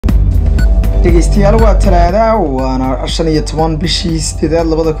dhegeystayaal waa talaada waana 15 bishii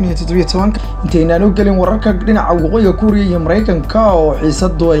 2017 intaynaan u gelin wararka dhinaca waqooyiga Kuuriyada iyo Maraykanka oo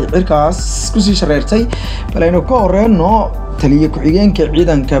xiisadu ay cirkaas ku sii shareertay balayno ka horeeno taliye ku-xigeenka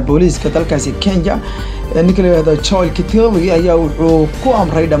ciidanka booliiska dalkaasi Kenya ninkii Joel Kiteli ayaa wuxuu ku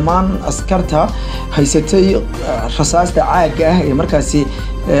amray dhammaan askarta haysatay rasaasta caaga ah ee markaasi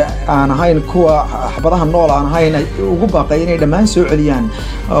aan ahayn kuwa xabadaha nool aan ahayn ugu baaqay inay dhammaan soo celiyaan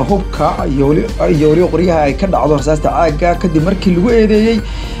hubka iyo qoryaha ay ka dhacdo rasaasta caaga kadib markii lagu eedeeyay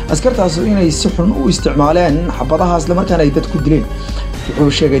askartaas inay si xun u isticmaaleen xabadahaas la markaan ay dad ku dileen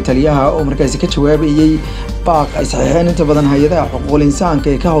wuxuu sheegay taliyaha oo markaasi ka jawaabayay baaq ay saxiixeen inta badan hay'adaha xuquuqul insaanka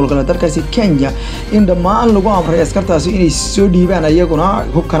ee ka howlgala dalkaasi Kenya in dhammaan lagu amray askartaas inay soo dhiibaan ayaguna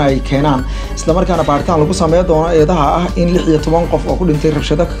hubkan ay keenaan isla markaana baaritaan lagu sameeyo doono eedaha ah in 16 qof oo ku dhintay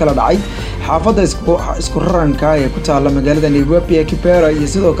rabshado ka kala dhacay xaafadda isku raranka ee ku taala magaalada Nairobi ee Kibera iyo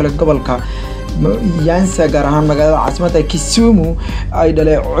sidoo kale gobolka Yansa gaar ahaan magaalada caasimadda Kisumu ay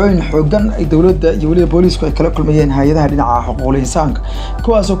dhaleecoyn xooggan ay dawladda iyo waliba booliisku ay kala kulmayeen hay'adaha dhinaca xuquuqul insaanka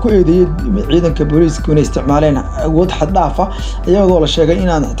kuwaas oo ku eedeeyay ciidanka booliisku inay isticmaaleen awood xad dhaaf ah iyadoo la sheegay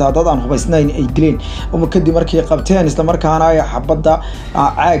inaan xitaa dad aan hubaysnayn ay dileen oo kadib markii qabteen isla markaana ay xabadda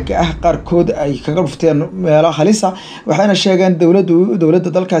caaga ah qaarkood ay kaga dhufteen meelo halis ah waxayna sheegeen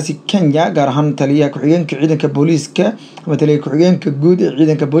dawladda dalkaasi Kenya gaar ahaan taliyaha ku-xigeenka ciidanka booliiska ama taliyaha ku-xigeenka guud ee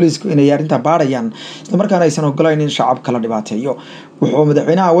ciidanka booliisku inay arrinta isla markaana aysan ogolayn in shacabka la dhibaateeyo wuxuu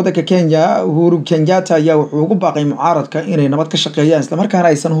madaxweynaha waddanka Kenya Uhuru Kenyatta ayaa wuxuu ugu baaqay mucaaradka inay nabad ka shaqeeyaan isla markaana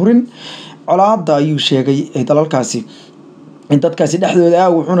aysan hurin colaadda ayuu sheegay ee dalalkaasi in dadkaasi dhexdooda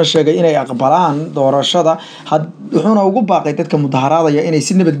wuxuuna sheegay inay aqbalaan doorashada wuxuuna ugu baaqay dadka mudaharaadaya inay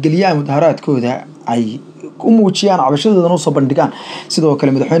si nabadgeliyaan mudaharaadkooda ay u muujiyaan cabashadooda soo bandhigaan sidoo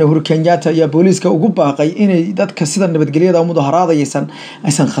kale madaxweyne Uhuru Kenyatta ayaa booliiska ugu baaqay inay dadka sida nabadgelyada u mudaharaadaysan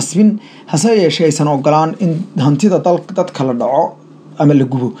aysan khasbin hase yeeshee aysan ogolaan in hantida dadka la dhaco ama la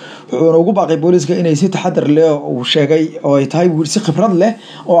gubo wuxuuna ugu baaqay booliiska inay si taxadar leh uu sheegay oo ay tahay si khibrad leh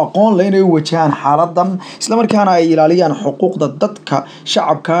oo aqoon leh inay u wajahaan xaaladan isla markaana ay ilaaliyaan xuquuqda dadka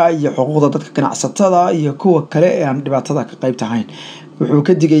shacabka iyo xuquuqda dadka ganacsatada iyo kuwa kale ee aan dhibaatada ka qayb tahayn wuxuu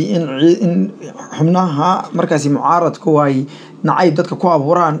ka digay in xubnaha markaasi mucaaradku ay nacayb dadka ku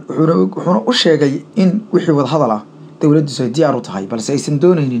abuuraan wuxuuna u sheegay in wixii wada hadal ah dawladdu ay diyaar u tahay balse aysan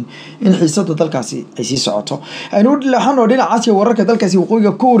doonaynin in xiisada dalkaasi ay sii socoto aynu lahaano dhinacaas wararka dalkaasi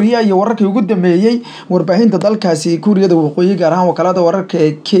waqooyiga Kuuriya iyo wararkii ugu dambeeyay warbaahinta dalkaasi Kuuriyada waqooyi gaar ahaan wakaalada wararka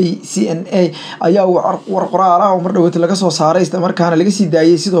ee KCNA ayaa war qoraal ah oo mar dhawaad laga soo saaray isla markaana laga sii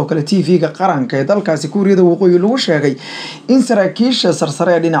daayay sidoo kale TV-ga qaranka ee dalkaasi Kuuriyada waqooyi lagu sheegay in saraakiisha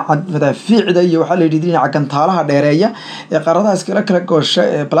sarsare dhinaca madaafiicda iyo waxa la yidhi dhinaca gantaalaha dheereeya ee qaradaas kala goosha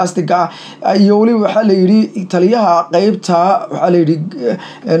ee plastic ah iyo waliba waxa la yidhi taliyaha qaybta waxa la yidhi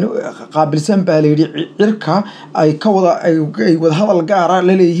qaabilsan baa la yidhi cirka ay wada hadal gaar ah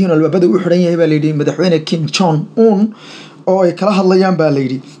la leeyihiin albaabada u xiran yahay baa la yidhi madaxweyne Kim Jong Un oo ay kala hadlayaan baa la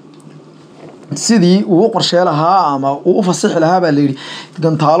yidhi sidii uu qorsheey lahaa ama uu u fasaxi lahaa baa la yidhi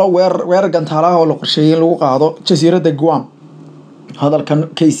gantaalo weer gantaalaha oo la qorsheeyay in lagu qaado jasiiradda Guam hadalkan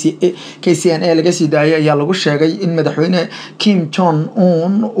KCNA laga sii daayay ayaa lagu sheegay in madaxweyne Kim Jong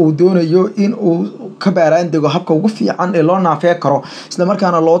Un uu doonayo in uu ka baaraan dego habka ugu fiican ee loo naafee karo isla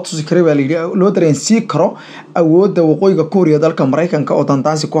markaana loo tusi karo baa la yidhi loo dareensiin karo awoodda waqooyiga Kuuriya dalka Maraykanka oo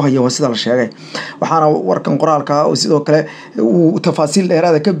dandaansi ku haya sida la sheegay waxaana warkan qoraalka oo sidoo kale uu tafaasiil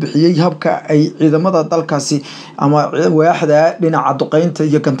dheeraad ah ka bixiyay habka ay ciidamada dalkaasi ama waaxda dhinaca duqeynta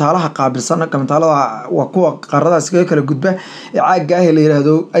iyo gantaalaha qaabilsan gantaalada waa kuwa qaradaas kala gudba caaga ah la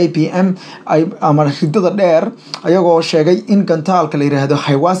yiraahdo IPM ama ridada dheer ayagoo sheegay in gantaalka la yiraahdo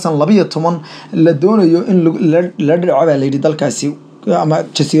Hawaasan 12 la doonayo in la dhaco la yidhi dalkaasi ama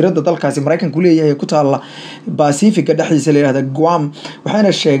jasiiradda dalkaasi Maraykanku leeyahay ku taala Pacifica dhexdiisa la yiraahdo Guam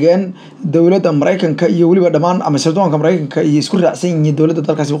waxayna sheegeen dawladda Maraykanka iyo waliba dhamaan ama sirdoonka Maraykanka iyo isku raacsan yihiin dawladda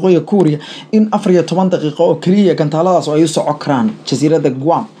dalkaasi waqooyiga Kuuriya in 14 daqiiqo oo kaliya gantaaladaas ay u socon karaan jasiiradda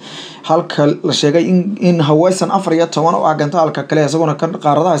Guam halka la sheegay in Hawaasan 14 oo gantaalka kale isaguna kan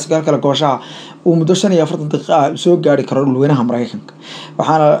qaaradaha kala gooshaha uu muddo 45 daqiiqo soo gaari karo dhulweynaha Maraykanka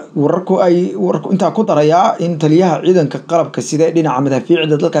waxaana wararku inta ku daraya in taliyaha ciidanka qalabka sida dhinaca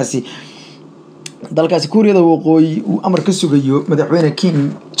madaafiicda dalkaasi Kuuriyada waqooyi uu amar ka sugayo madaxweyne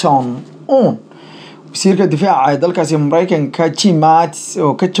Kim Jong Un wasiirka difaaca dalkaasi Maraykanka Jim Mattis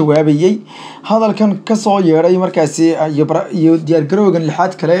oo ka jawaabayay hadalkan ka soo yeeray markaasi iyo diyaar garowgan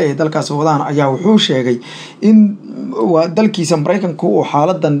lixaad kale ee dalkaasi wadaan ayaa wuxuu sheegay in dalkiisa Maraykanku uu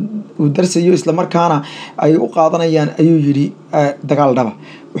xaaladan uu darsayo isla markaana ay u qaadanayaan ayuu yiri dagaal dhaba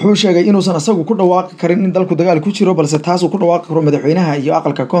wuxuu sheegay inuusan asagu ku dhawaaqi karin in dalku dagaal ku jiro balse taas uu ku dhawaaqi karo madaxweynaha iyo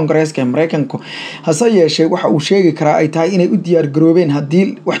aqalka Koongareeska ee Maraykanka hase yeeshee waxa uu sheegi karaa ay tahay inay u diyaar garoobeen haddii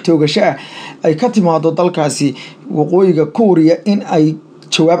wax toogasho ah ay ka timaado dalkaasi Waqooyiga Kuuriya in ay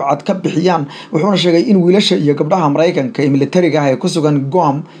jawaab cad ka bixiyaan wuxuuna sheegay in wiilasha iyo gabdhaha Maraykanka ee militariga ah ee ku sugan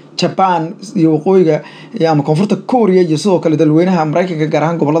Guam Japan iyo Waqooyiga ama Koonfurta Kuuriya iyo sidoo kale dalweynaha Maraykanka gaar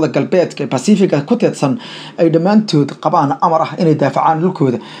ahaan gobolada galbeedka Pacific ku teedsan ay dhamaantood qabaan amar ah inay daafacaan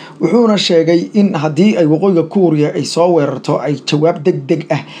dhulkooda wuxuuna sheegay in haddii ay Waqooyiga Kuuriya ay soo weerarto ay jawaab degdeg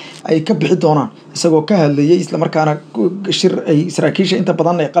ah ay ka bixi doonaan isagoo ka hadlayay isla markaana shir ay saraakiisha inta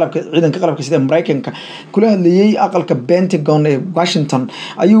badan ee ciidanka qalabka sida Maraykanka kula hadlayay aqalka Pentagon ee Washington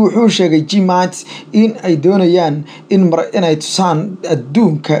ayuu wuxuu sheegay G-Mat in ay doonayaan inay tusaan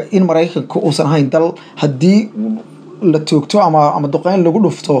adduunka in Maraykanka uusan ahayn dal haddii la toogto ama duqeyn lagu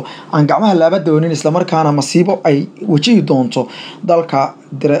dhufto aan gacmaha laaba doonin isla markaana masiibo ay wajihi doonto dalka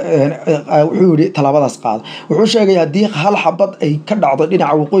wuxuu yiri talaabadaas qaad wuxuu sheegay haddii hal xabad ay ka dhacdo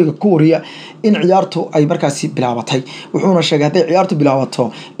dhinaca Waqooyiga Kuuriya in ciyaartu ay markaasi bilaabatay wuxuuna sheegay haddii ciyaartu bilaabato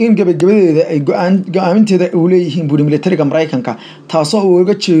in gabagabadeeda ay go'aaminteeda u leeyihiin buuri militariga Maraykanka taasoo uu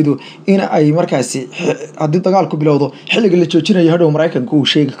uga jeedo in ay markaasi haddii dagaalku bilowdo xilliga la joojinayo hadhow Maraykanka uu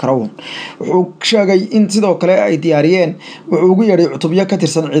sheegi karo wuxuu sheegay in sidoo kale ay diyaariyeen wuxuu ugu yeeray cutubyo ka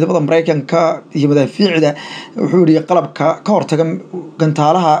tirsan ciidamada Maraykanka iyo madaafiicda wuxuu yiri qalabka ka hortaga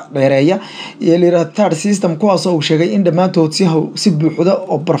gantaalaha dheereeya iyo third system kuwaas oo uu sheegay in dhamaantood si buuxda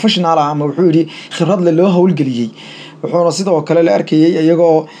oo professional ah ama wuxuu yiri khibrad leh loo hawlgeliyay wuxuuna sidoo kale la arkayay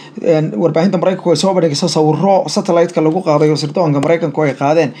iyagoo warbaahinta Maraykanka ay soo bandhigayso sawirro satellite-ka lagu qaaday oo sirdoonka Maraykanka ay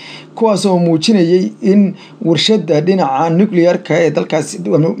qaadeen kuwaas oo muujinayay in warshada dhinaca nuclear-ka ee dalkaasi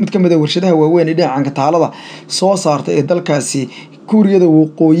mid ka mid ah warshadaha waaweyn ee dhinaca gantaalada soo saartay ee dalkaasi Kuuriyada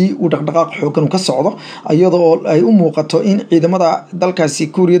Waqooyi uu dhaqdhaqaaq xooggan ka socdo iyadoo ay u muuqato in ciidamada dalkaasi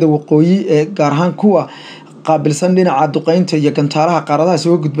Kuuriyada Waqooyi ee gaar ahaan kuwa qaabilsan dhinaca duqeynta iyo gantaalaha qaaradaha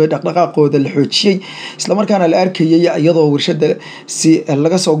soo gudbay dhaqdhaqaaqooda la xoojiyay isla markaana la arkayay iyadoo warshada si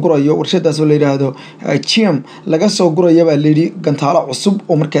laga soo gurayo warshadaas oo la yiraahdo Chiam laga soo gurayo baa leeyahay gantaalo cusub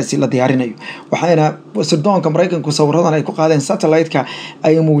oo markaasi la diyaarinayo waxaana sirdoonka Maraykanku sawiradan ay ku qaadeen satellite-ka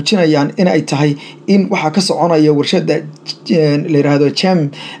ay muujinayaan in ay tahay in waxa ka soconaya warshada la yiraahdo Chiam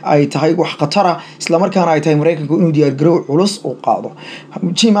ay tahay wax khatar ah isla markaana ay tahay Maraykanku inuu diyaar garow culus u qaado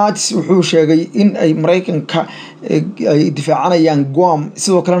G-Mat wuxuu sheegay in ay Maraykanka ay difaacanayaan Guam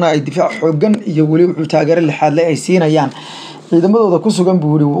sidoo kalena ay difaac xooggan iyo wali wuxuu taageero lixaad leh ay siinayaan ciidamadooda ku sugan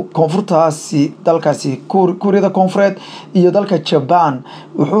buuri koonfurtaasi dalkaasi Kuuriyada Koonfureed iyo dalka Japan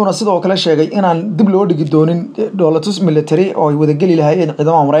wuxuuna sidoo kale sheegay inaan dib loo dhigi doonin dowladaha military oo ay wada gali lahaayeen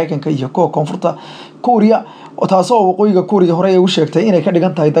ciidamada Maraykanka iyo kuwa koonfurta Kuuriya taasoo Waqooyiga Kuuriya hore ay u sheegtay inay ka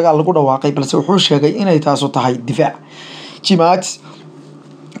dhigan tahay dagaal lagu dhawaaqay balse wuxuu sheegay inay taaso tahay difaac G-Mat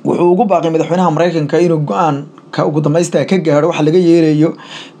wuxuu ugu baaqay madaxweynaha Maraykanka inuu go'aan ka ugu dambaysta ka gaaro waxa laga yeerayo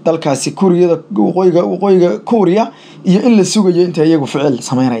dalkaasi Kuuriyada Waqooyiga Kuuriya iyo in la sugayo inta iyagu ficil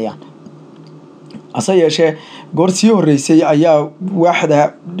sameynayaan ase yeeshee goor sii horeysay ayaa waaxda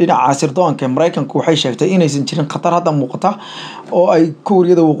dhinaca sirdoonka Maraykanku waxay sheegtay inaysan jirin khatar hadda muuqata oo ay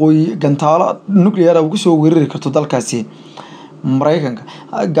Kuuriyada Waqooyi gantaalo nuclear ugu soo weerari karto dalkaasi Maraykanka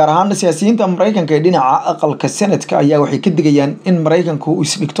gaar ahaan siyaasiyiinta Maraykanka ee dhinaca aqalka Senate-ka ayaa waxay ka digayaan in Maraykanku uu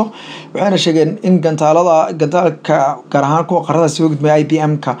isdhigto waxayna sheegeen in gantaalka gaar ahaan kuwa qarada soo gudbay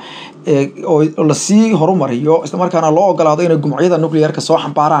IBM-ka oo la sii horumariyo isla markaana loo ogolaado inay gumciyada nuclear-ka soo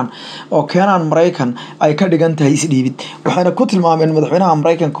xambaaraan oo keenan Maraykan ay ka dhigan tahay isdhiibid waxayna ku tilmaameen madaxweynaha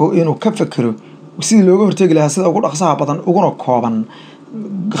Maraykanku inuu ka fakiro sidii looga hortagi lahaa sida ugu dhaqsaha badan uguna kooban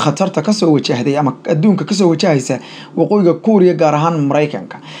khatarta ka soo wajahday ama adduunka ka soo wajahaysa Waqooyiga Kuuriya gaar ahaan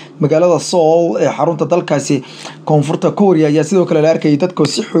Maraykanka magaalada Seoul ee xarunta dalkaasi koonfurta Kuuriya ayaa sidoo kale la arkay dadku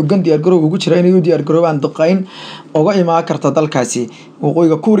si xooggan diyaar garow ugu jira inay u diyaar garoobaan duqeyn uga imaan karta dalkaasi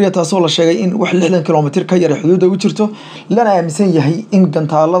Waqooyiga Kuuriya taasoo la sheegay in wax 60 kilomitir ka yar xuduudda u jirto lana aaminsan yahay in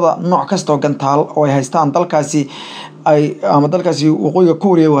gantaalada nooc kasta oo gantaal oo ay haystaan dalkaasi ama dalkaasi Waqooyiga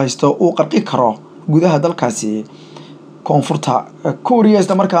Kuuriya uu haysto uu qarqi karo gudaha dalkaasi koonfurta Kuuriya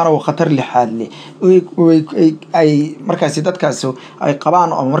isla markaana oo khatar lixaad leh ay markaasi dadkaas ay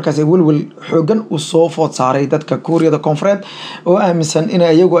qabaan oo markaasi walwal xoogan u soo food saaray dadka Kuuriyada Koonfureed oo aaminsan in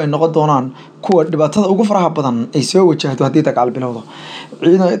iyagu ay noqon doonaan kuwa dhibaatada ugu faraha badan ay soo wajahdo haddii dagaal bilowdo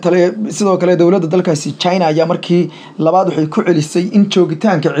sidoo kale dowladda dalkaasi China ayaa markii labaad waxay ku celisay in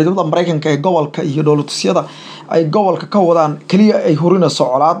joogitaanka ciidamada Maraykanka ee gobolka iyo dowladaha ay gobolka ka wadaan kaliya ay hurinayso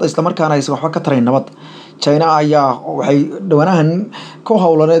colaad isla markaana ay waxba ka tarayn nabad China ayaa waxay dhawanahan ku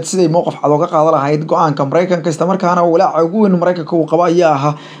hawlaneed sidii mowqif cad uga qaadan lahayd go'aanka Maraykanka isla markaana walaaca ugu weyn Maraykanka uu qabo ayaa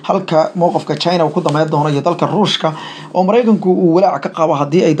ah halka mowqifka China uu ku dameyn doono iyo dalka Ruushka oo Maraykanku uu walaac ka qabo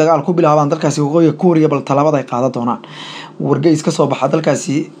hadii ay dagaal ku bilaabaan dalkaasi Waqooyi Kuuriya bal talaabada ay qaadan doonaan wargeys ka soo baxa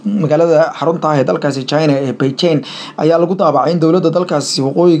dalkaasi magaalada xarunta ah ee dalkaasi China ee Beijing ayaa lagu daabacay in dawladda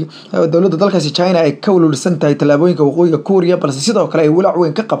dalkaasi China ay ka walwalsan tahay talaabooyinka Waqooyiga Kuuriya balse sidoo kale ay walaac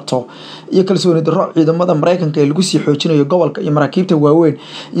weyn ka qabto iyo kalsooni darro ciidamada Maraykanka ee lagu sii xoojinayo gobolka iyo maraakiibta waaweyn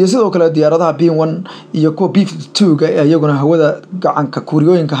iyo sidoo kale diyaaradaha B1 iyo kuwa B2 ee iyaguna hawada gacanka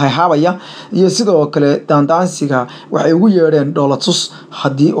Kuuriyooyinka hayhaabaya iyo sidoo kale daandaansiga waxay ugu yeedheen dhoolatus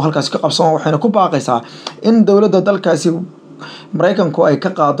hadii halkaas ka qabsan waxayna ku baaqaysaa in dawladda dalkaasi Maraykanku ay ka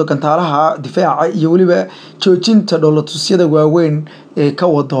qaado gantaalaha difaaca iyo waliba joojinta dhoolatusyada waaweyn ee ka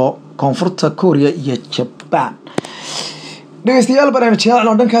wado koonfurta Kuuriya iyo Japan dhageystayaal barnaamijkan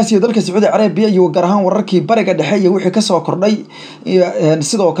oo dhankaas iyo dalka Sacuudi Carabiya iyo gaar ahaan wararkii bariga dhexe iyo wixii ka soo kordhay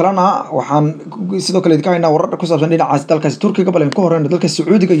sidoo kalena waxaan sidoo kale idinka haynaa warar ku saabsan dhinacaas dalkaas Turkiga bal ku horreyn dalka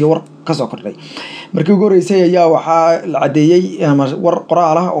Sacuudiga iyo war ka soo kordhay markii ugu horeysay ayaa waxaa la cadeeyay ama war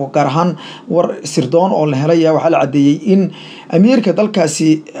qoraal ah oo gaar ahaan war sirdoon oo la helay waxaa la cadeeyay in amiirka dalkaasi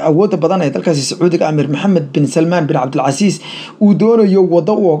awoodda badan ee dalkaasi Sacuudiga Amir Mohammed bin Salman bin Abdul Aziz uu doonayo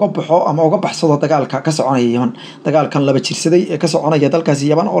wado uu uga baxo ama uga baxsado dagaalka ka soconaya Yemen dagaalkan laba jirsaday ee ka soconaya dalkaasi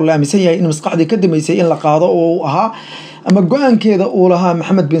Yemen oo la aaminsan yahay in masqaxdii ka dambeysay in la qaado oo ahaa ama go'aankeeda uu lahaa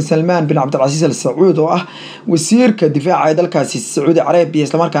Mohammed bin Salman bin Abdul Aziz Al Saud oo ah wasiirka difaaca ee dalkaasi Sacuudi Carabiya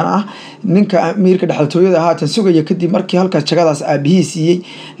isla markaana ah ninka amiirka dhaxaltooyada haatan sugaya kadib markii halkaas jagadaas aabihiisiyay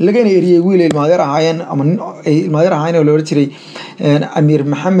lagana eriyay wiil ilmaadeer ahaayeen ama ilmaadeer ahaayeen oo la oran jiray Amir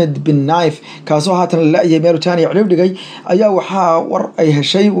Mohammed bin Naif kaasoo haatan la yahay meel taani culuub dhigay ayaa waxaa war ay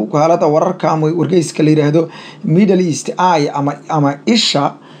heshay wakaalada wararka ama wargeyska la yiraahdo Middle East Eye ama Isha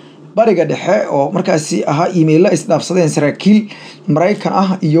bariga dhexe oo markaasi ahaa email la isdhaafsadeen saraakiil Maraykan ah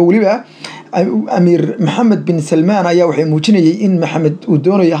iyo waliba Amir Mohammed bin Salman ayaa waxay muujinayay in Mohammed uu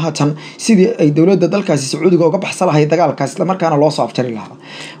doonayo haatan sidii ay dawladda dalkaasi Sacuudiga uga baxsan lahayd dagaalkaas isla markaana loo soo afjari lahaa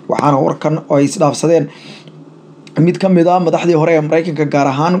waxaana warkan oo ay isdhaafsadeen mid ka mid ah madaxdii hore ee Maraykanka gaar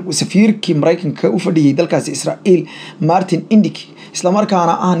ahaan safiirkii Maraykanka u fadhiyay dalkaasi Israa'iil Martin Indyk isla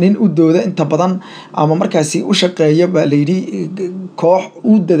markaana ah nin u dooda inta badan ama markaasi u shaqeeya leeydi koox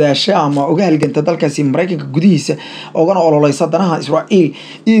u dadaasha ama uga halganta dalkaasi Maraykanka gudihiisa ogana ololeysa danaha Israa'iil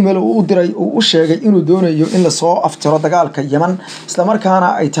email uu diray uu u sheegay inuu doonayo in la soo aftiro dagaalka Yemen isla markaana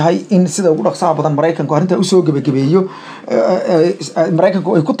ay tahay in sida ugu dhaqsaha badan Maraykanku arinta u soo gabagabeeyo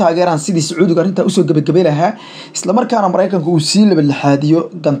Maraykanku ay ku taageeraan sidii Sacuudiga arinta u soo gabagabeey lahaa isla markaana Maraykanku uu sii labaxaadiyo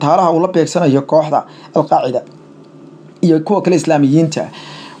gantaalaha uu la beegsanayo kooxda Al-Qaacida iyo kuwa kale islaamiyiinta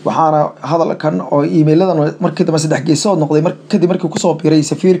waxaana hadalkan oo email-adan markii dambe saddex geesood noqday kadib markii uu ku soo biiray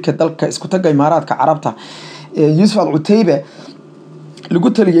safiirka dalka isku taga Imaaraadka Carabta Yusuf Al-Utayba lagu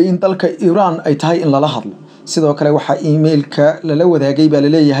taliyay in dalka Iran ay tahay in lala hadlo sidoo kale waxa emailka lala wadaagay baa la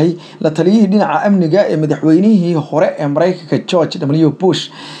leeyahay la taliyay dhinaca amniga ee madaxweynihii hore ee Maraykanka George W Bush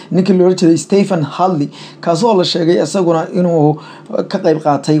ninkii loo jeeday Stephen Hadley kaasoo la sheegay asaguna inuu ka qayb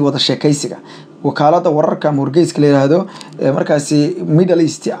qaatay wada sheekaysiga wakaalada wararka wargeyska la yiraahdo markaasi Middle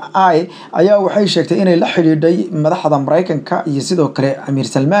East Eye ayaa waxay sheegtay inay la xiriiday madaxda Maraykanka iyo sidoo kale Amir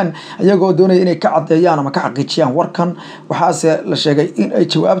Salman ayagoo doonaya inay ka cadeeyaan ama ka xaqiijiyaan warkan waxaase la sheegay in ay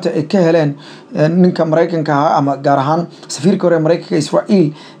jawaabta ay ka heleen ninka Maraykanka ama gaar ahaan safiirka hore Maraykanka Israa'iil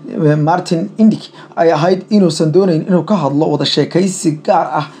Martin Indyk ay ahayd inuusan doonayn inuu ka hadlo wada sheekaysi gaar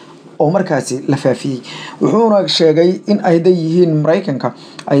ah oo markaasi la faafiyay wuxuuna sheegay in ay yihiin Maraykanka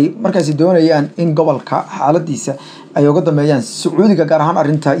ay markaasi doonayaan in gobolka xaaladiisa ay uga dameeyaan Sacuudiga gaar ahaan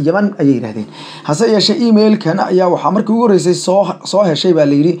arinta Yemen ay yiraahdeen hase yeeshee emailkan ayaa waxa markii ugu horeysay soo heshay baa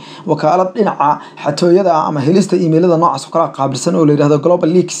la yiri wakaalad dhinaca xatooyada ama helista emailada noocaas oo kala qaabilsan oo la yiraahdo Global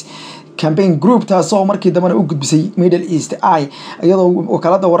Leaks campaign group taasoo markii dambana u gudbisay Middle East Eye iyadoo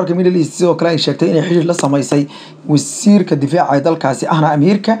wakaalada wararka Middle East sidoo kale ay sheegtay inay xiriir la sameysay wasiirka difaaca ee dalkaasi ahna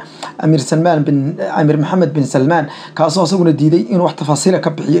amiirka Amir Mohammed bin Salman kaasoo asaguna diiday in wax tafaasiil ka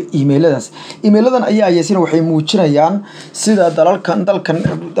bixiyo emailadaas ayaa yeesina waxay muujinayaan sida dalkan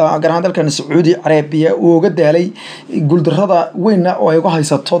gaar ahaan dalkan Sacuudi Carabiya uu uga daalay guuldarrada weyn oo ay uga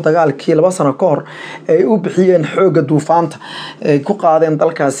haysato dagaalkii 2 sano ka hor ay u bixiyeen xooga duufaanta ay ku qaadeen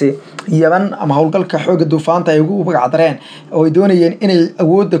dalkaasi yaban ama howlgalka xooga duufaanta ay ugu magacdareen oo ay doonayeen inay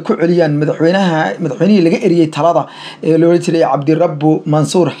awoodda ku celiyaan madaxweynihii laga eriyey talada ee loola jiray cabdirabbu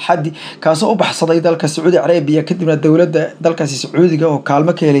mansuur xadi kaasoo u baxsaday dalka Sacuudi Carabiya kadibna dowladda dalkaasi Sacuudiga oo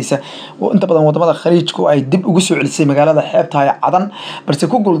kaalmo ka helaysa oo inta badan wadamada khaliijku ay dib ugu soo celisay magaalada xeebta ee Cadan balse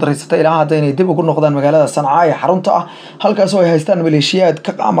ku guuldareysatay ilaa hadda inay dib ugu noqdaan magaalada Sanaa ee xarunta ah halkaas oo ay haystaan maleeshiyaad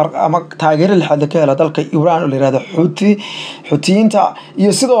ka ama taageero lixaad ka hela dalka Iran oo la yiraahdo Xuutiyiinta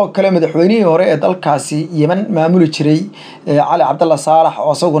iyo sidoo kale madaxweynihii hore ee dalkaasi Yemen maamuli jiray Cali Cabdalla Saalax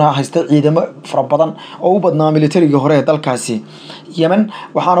oo asaguna haystay ciidamo fara badan oo u badnaa militariga hore ee dalkaasi Yemen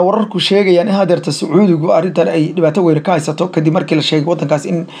waxaana wararku sheegayaan in hadeerta Sacuudigu arrintan ay dhibaato weyn ka haysato kadib markii la sheegay wadankaas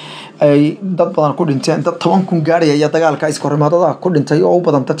in ay dad badan ku dhinteen dad 10,000 gaaraya iyo dagaalka iskoorimaadada ku dhintay oo u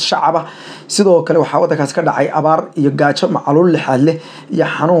badan dad shacab ah sidoo kale waxaa wadankaas ka dhacay abaar iyo gaajo macaluul lixaad leh iyo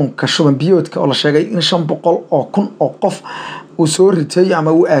xanuunka shuban biyoodka oo la sheegay in 500,000 oo qof uu soo ritay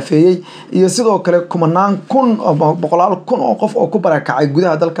ama uu aafeeyay iyo sidoo kale kumanaan kun ama 100,000 oo qof oo ku barakacay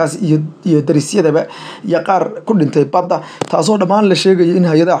gudaha dalkaas iyo darisyadaba iyo qaar ku dhintay badda taasoo dhammaan la sheegay in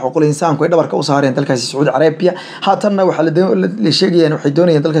hay'adaha xuquuqul insaanku ay dhabarka u saareen dalkaasi Sacuudi Carabiya haatanna waxa la sheegayaan waxay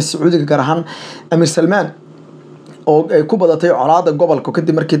doonayaan dalkaasi Sacuudiga gaar ahaan Amir Salman oo ay ku badatay colaada gobolka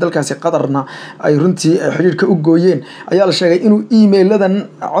kadib markii dalkaasi qadarna ay runtii xiriirka u gooyeen ayaa la sheegay inuu email-ladan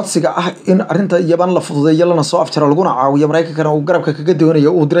codsiga ah in arinta yaban la fududeeyo lana soo afjaro laguna caawiyo Maraykanka uu garabka kaga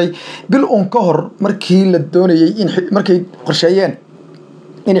doonayo uu diray bil on ka hor markii la doonayay in markay qorsheeyeen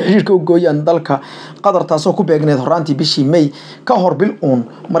in xiriirka u gooyaan dalka qatar taasoo ku beegneed horaantii bishii May ka hor bil on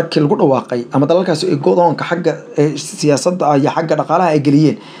markii lagu dhawaaqay ama dalalkaasi ay go'doonka xagga siyaasadda iyo xagga dhaqaalaha ay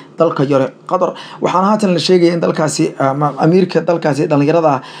geliyeen dalka yare qatar waxaana haatan la sheegay in dalkaasi amiirka dalkaasi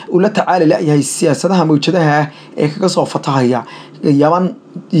dhalinyarada uu la tacaali layahay siyaasadaha mawjadaha ee kaga soo fatahaya Yaman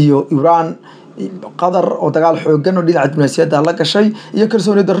iyo Iran qatar oo dagaal xoogan oo dhinaca diblomaasiyadda la gashay iyo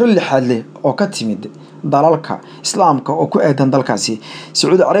kalsooni darro lixaad leh oo ka timid dalalka islaamka oo ku aadan dalkaasi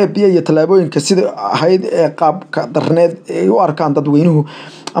Sacuudi Carabiya iyo talaabooyinka sida ahayd ee qaabka darneed ay u arkaan dadweynuhu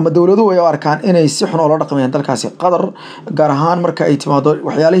ama dawladuhu ay u arkaan inay si xun oo la dhaqmayaan dalkaasi qatar gaar ahaan marka ay timaado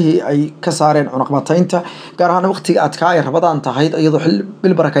waxyaalihii ay ka saareen cunaqabataynta gaar ahaan waqtiga adkaa ay rabadaan tahay iyadoo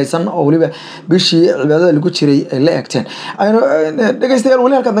bil barakaysan oo waliba bishii cibaadada lagu jiray ay la eegteen aynu dhageystayaal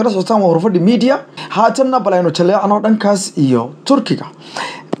wali halka naga socotaan Horufadhimedia haatanna bal aynu jaleecno dhankaas iyo Turkiga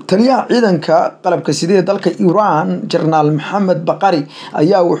taliyaha ciidanka qalabka sida ee dalka Iran General Mohammed Baqari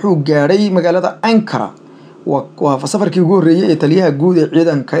ayaa wuxuu gaaray magaalada Ankara وسافركii ugu horeeyay ee taliyaha guud ee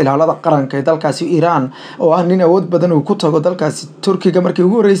ciidanka ilaalada qaranka ee dalkaasi Iran oo ah nin awood badan uu ku tago dalkaasi Turkiga markii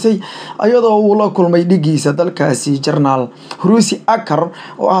ugu horeysay ayadoo uu la kulmay dhigiisa dalkaasi General Hulusi Akar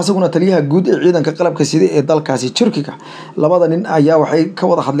oo ah asaguna taliyaha guud ee ciidanka qalabka sida ee dalkaasi Turkiga labada nin ayaa waxay ka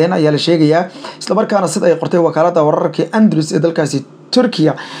wada hadleen ayaa la sheegayaa isla markaana sida ay qortay wakaaladda wararka Andalus ee dalkaasi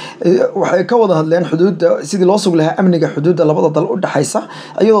Turkiya waxay ka wada hadleen xuduudda sidii loo sug lahaa amniga xuduudda labada dal u dhaxaysa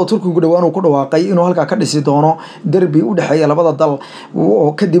ayadoo Turkigu dhawaan uu ku dhawaaqay inuu halka ka dhisi doono derbi u dhaxeeya labada dal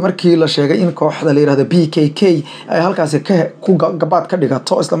oo kadib markii la sheegay in kooxda la yiraahdo PKK ay halkaas ku gabaad ka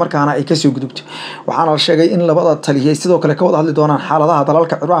dhigato isla markaana ay ka soo gudubto waxaana la sheegay in labada taliyay sidoo kale ka wada hadli doonaan xaaladaha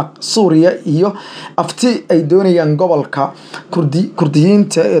dalalka Iraq Suuriya iyo afti ay doonayaan gobolka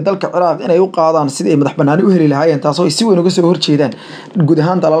Kurdiyiinta ee dalka Iraq inay u qaadaan sidii ay madax banaani u heli lahaayeen taasoo ay si weyn uga soo horjeedaan guud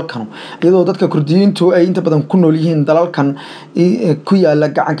ahaan dalalkan iyadoo dadka Kurdiyiintu ay inta badan ku nool yihiin dalalkan ku yaala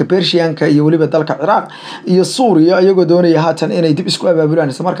gacanka Persianka iyo waliba dalka Iraq iyo Suuriya ayagoo doonaya haatan inay dib isku abaabulaan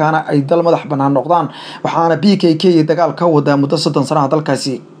isla markaana ay dal madax banaan noqdaan waxaana PKK dagaal ka wada muddo 30 sano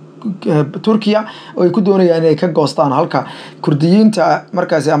dalkaasi Turkiya oo ay ku doonayaan inay ka goostaan halka Kurdiyiinta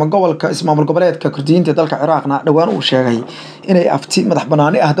markaas ama gobolka ismaamul goboleedka Kurdiyiinta dalka Iraqna dhawaan uu sheegay inay afti madax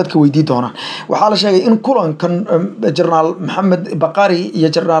banaani ah dadka weydii doonaan waxa la sheegay in kulankan General Mohammed Baqari iyo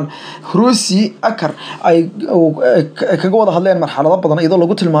General Hulusi Akar ay kaga wada hadleen marxalado badan iyadoo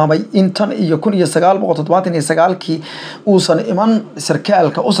lagu tilmaamay in tan iyo 1979kii uusan iman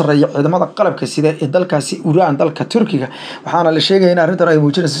sarkaalka u sareeya ciidamada qalabka sida ee dalkaasi Iran dalka Turkiga waxaana la sheegay in arrintan ay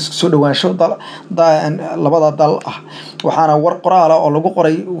muujinayso soo dhawaansho labada dal ah waxaana war qoraal oo lagu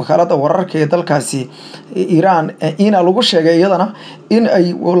qoray wakaaladda wararka ee dalkaasi Iran ina lagu sheegay iyadana in ay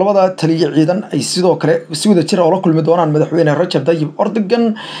labada taliye ciidan ay sidoo kale si wada jir oo la kulmi doonaan madaxweyne Rajab Tayyip Erdogan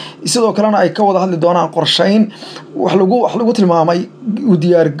sidoo kalena ay ka wada hadli doonaan qorshayn wax lagu tilmaamay u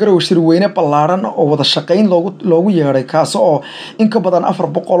diyaar garow shirweyne ballaaran oo wada shaqeyn loogu yeeray kaas oo in ka badan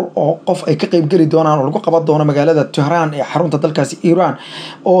 400 oo qof ay ka qayb gali doonaan oo lagu qaban doono magaalada Tehran ee xarunta dalkaasi Iran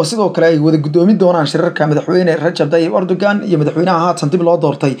oo sidoo kale ay wada gudoomi doonaan shirarka madaxweyne Rajab Tayyip Erdogan iyo madaxweynaha haatan dib loo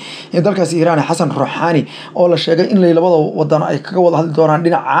doortay ee dalkaasi Iran Hassan Rouhani oo la sheegay in labada wadan ay kaga wada hadli doonaan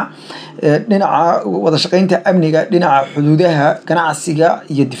dhinaca wada shaqeynta amniga, dhinaca xuduudaha, ganacsiga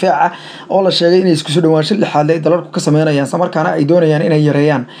iyo difaaca oo la sheegay inay isku soo dhawaansho lixaad leh dalalku ka sameynayaan isla markaana ay doonayaan inay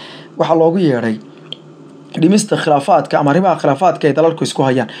yareeyaan waxa loogu yeeray dhimista khilaafaadka ama arrimaha khilaafaadka ay dalalku isku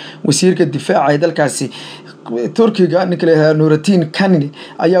hayaan. wasiirka difaaca ee dalkaasi Turkiga Nicolas Nurettin Kanini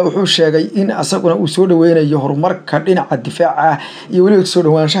ayaa wuxuu sheegay in asaguna uu soo dhaweynayo horumarka dhinaca difaaca iyo weliba soo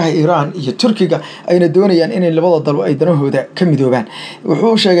dhawaanshaha Iran iyo Turkiga ayna doonayaan in labada dal ay danahooda ka midoobaan.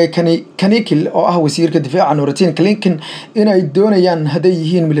 wuxuu sheegay Kanikil oo ah wasiirka difaaca Nurettin Kanini in ay doonayaan haday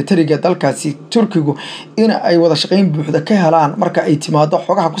yihiin militariga dalkaasi Turkigu in ay wada shaqeyn buuxda ka helaan marka ay timaado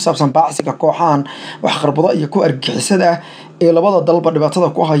xogaha ku saabsan baacsiga kooxahan wax qarbada iyo ku argixisada ah ee labada dalba dhibaatada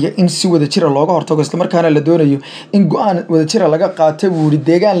ku haya in si wada jir looga hortago isla markaana la doonayo in go'aan wada jir laga qaato buuri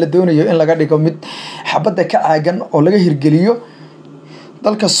deegaan la doonayo in laga dhigo mid xabada ka caagan oo laga hirgeliyo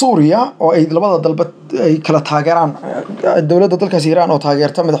dalka Suuriya oo ay labada dalba ay kala taageeraan dawladda dalkaas Iran oo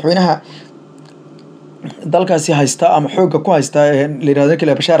taageerta madaxweynaha dalkaasi haysta ama xooga ku haysta leeyahay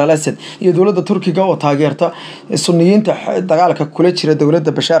kale Bashar al-Assad iyo dawladda Turkiga oo taageerta sunniyiinta dagaalka kula jira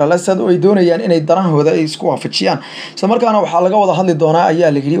dawladda Bashar al-Assad oo ay doonayaan inay danahooda ay isku waafajiyaan isla markaana waxa laga wada hadli doonaa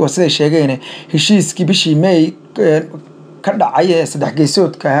ayaa la yiri waa siday sheegeen heshiiskii bishii May ka dhacay saddex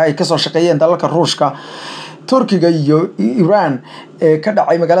geesoodka ay ka soo shaqeeyeen dalalka Ruushka, Turkiga iyo Iran ka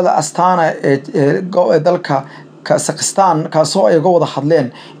dhacay magaalada Astana ee dalka Kazakhstan kaasoo ay uga wada hadleen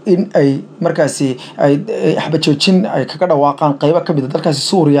in ay markaasi ay xabajoojin ay kaga dhawaaqaan qaybo ka mid ah dalkaasi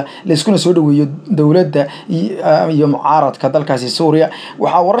Suuriya la iskuna soo dhaweeyo dawladda iyo mucaaradka dalkaasi Suuriya.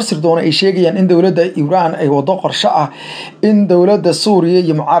 waxa warar sirdoona ay sheegayaan in dawladda Iran ay wado qorshe ah in dawladda Suuriya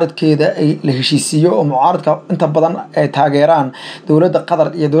iyo mucaaradkeeda ay la heshiisiyo oo mucaaradka inta badan ay taageeraan dawladda Qatar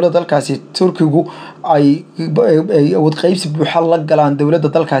iyo dawladda dalkaasi Turkigu ay wad qaybsi buuxa la galaan dawladda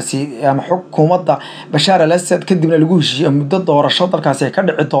dalkaasi ama xukuumadda Bashar al-Assad kadibna lagu heshiiyo muddo doorasho dalkaasi ay ka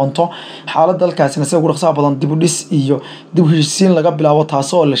dhici doonto xaalad dalkaasina si ugu dhaqsaha badan dib u dhis iyo dib u heshiisiin laga bilaabo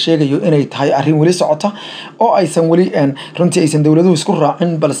taasoo la sheegayo inay tahay arrin wali socota oo aysan wali runtii aysan dawladuhu isku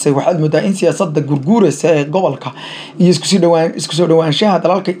raacin balse waxaad moodaa in siyaasadda gurguuraysa ee gobolka iyo isku soo dhawaanshaha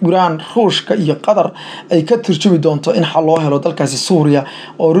dalalka Iran, Ruushka iyo Qatar ay ka turjumi doonto in xal loo helo dalkaasi Suuriya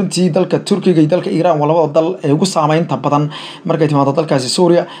oo runtii dalka Turkiga iyo dalka Iran waa labada dal ee ugu saameynta badan markay timaado dalkaasi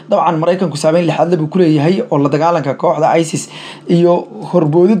Suuriya. dabcan Maraykanku saameyn lixaad leh ku leeyahay oo la dagaalanka kooxda ISIS iyo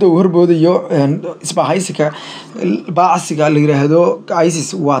horboodayo isbahaysiga baacsiga la yiraahdo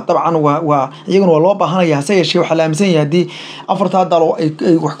ISIS waa dabcan waa iyaguna loo baahanaya hase yeeshee waxa la aaminsan yahay hadii afarta dal ay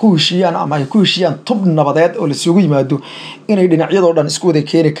wax ku heshiiyaan ama ay ku heshiiyaan tub nabadeed oo la isugu yimaado inay dhinacyadoo dhan isku wada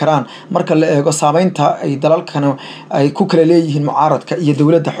keeni karaan marka la eego saameynta ay dalalkan ay ku kala leeyihiin mucaaradka iyo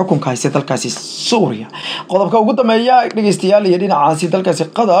dawladda xukunka haysta dalkaasi Suuriya. qodobka ugu dambeeya dhageystayaal iyo dhinacaasi dalkaasi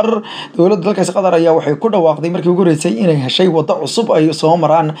Qatar dawladda dalkaasi Qatar ayaa waxay ku dhawaaqday markii ugu horeysay inay heshay wado cusub ay soo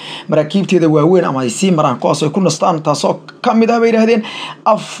maraan maraakiibteeda waaweyn ama ay sii maraan kuwaas ay ku nastaan taasoo ka mid ah bay yiraahdeen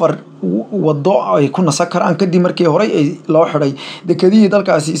afar wado ay ku nasan karaan kadib markii hore ay loo xiray dekadii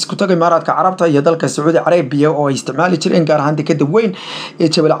dalkaasi isku tagay Imaaraadka Carabta iyo dalka Saudi Arabia oo ay isticmaali jireen gaar ahaan dekada weyn ee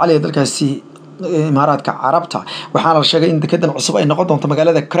Jabal Ali dalkaasi Imaaraadka Carabta. waxaana la sheegay in dekedan cusub ay noqon doonto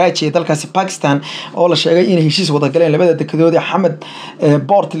magaalada Karachi ee dalkaasi Pakistan oo la sheegay in heshiis wada galeen labada dekedood ee Hamad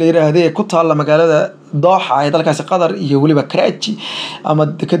Port la yiraahdo ee ku taala magaalada Doha ee dalkaasi Qatar iyo waliba Karachi ama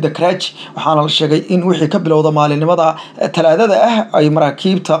dekada Karachi. waxaana la sheegay in wixii ka bilowda maalinimada talaadada ah ay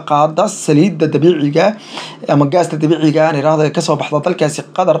maraakiibta qaada saliidda dabiiciga ama gaasta dabiiciga ah yiraahdo ka soo baxda dalkaasi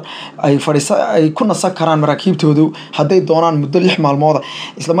Qatar ay ku nasan karaan maraakiibtoodu haday doonaan muddo 6 maalmood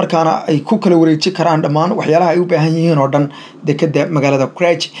isla markaana ay ku kala wareejin karaan dhammaan waxyaalaha ay u baahan yihiin oo dhan dekada magaalada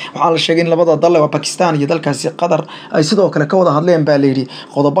Karachi. waxaana la sheegay in labada dal ee Pakistan iyo dalkaasi Qatar ay sidoo kale ka wada hadleen baa la yiri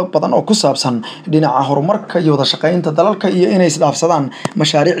qodobo badan oo ku saabsan dhinaca horumarka iyo wada shaqeynta dalalka iyo inay isdhaafsadaan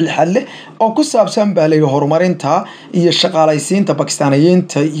mashaariic lixaad leh oo ku saabsan baa la yiri horumarinta iyo shaqaalaysiinta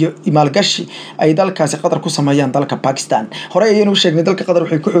Pakistaaniyiinta iyo maalgashi ay dalkaasi Qatar ku sameeyaan dalka Pakistan. hore ayaynu sheegnay dalka Qatar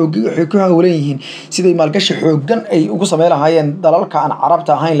waxay ku hawlan yihiin sidii maalgashi xooggan ay ugu sameeyaan lahaayeen dalalka aan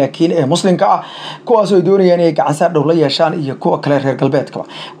Carabta ahayn laakiin ee Muslimka ah kuwaas oo doonayaan inay gacan saar dhow la yeeshaan iyo kuwa kale reer galbeedka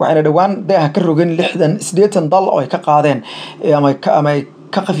waxayna dhawaan daaha ka rogan 60 dal oo ay ka qaadeen ama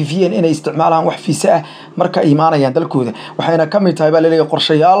ka qafifiyeen inay isticmaalaan wax fiisa ah marka ay imaanayaan dalkooda waxayna ka mid tahay baa leeyahay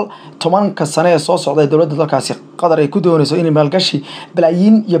qorshayaal 10 sano ee soo socday dawladda dalkaasi qatar ay ku doonayso in maalgashi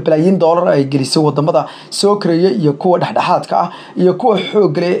bilaayiin dollar ay geliso wadamada soo koreeya iyo kuwa dhexdhexaadka ah iyo kuwa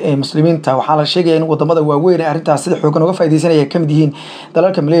xoog leh ee muslimiinta waxaa la sheegaya in wadamada waaweyn arrintaas sida xoogan uga faa'iideysanaya kamid yihiin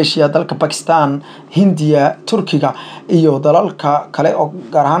dalalka Malaysia dalka Pakistan Hindiya Turkiga iyo dalalka kale oo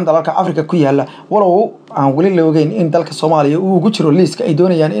gaar ahaan dalalka Afrika ku yaala walow aan wali la ogeyn in dalka Soomaaliya uu ugu jiro liiska ay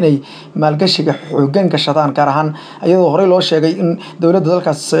doonayaan inay maalgashiga xoogan gashadaan gaar ahaan iyadoo hore loo sheegay in dowladda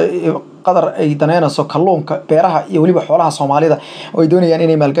dalkaas qatar ay daneynayso kalluunka beeraha iyo waliba xoolaha Soomaalida oo ay doonayaan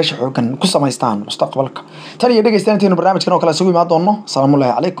inay maalgashi xoogan ku sameystaan mustaqbalka tan iyo dhageystayaasha barnaamijkan oo kale isugu imaan doono salaamu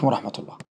alaykum waraxmatullaah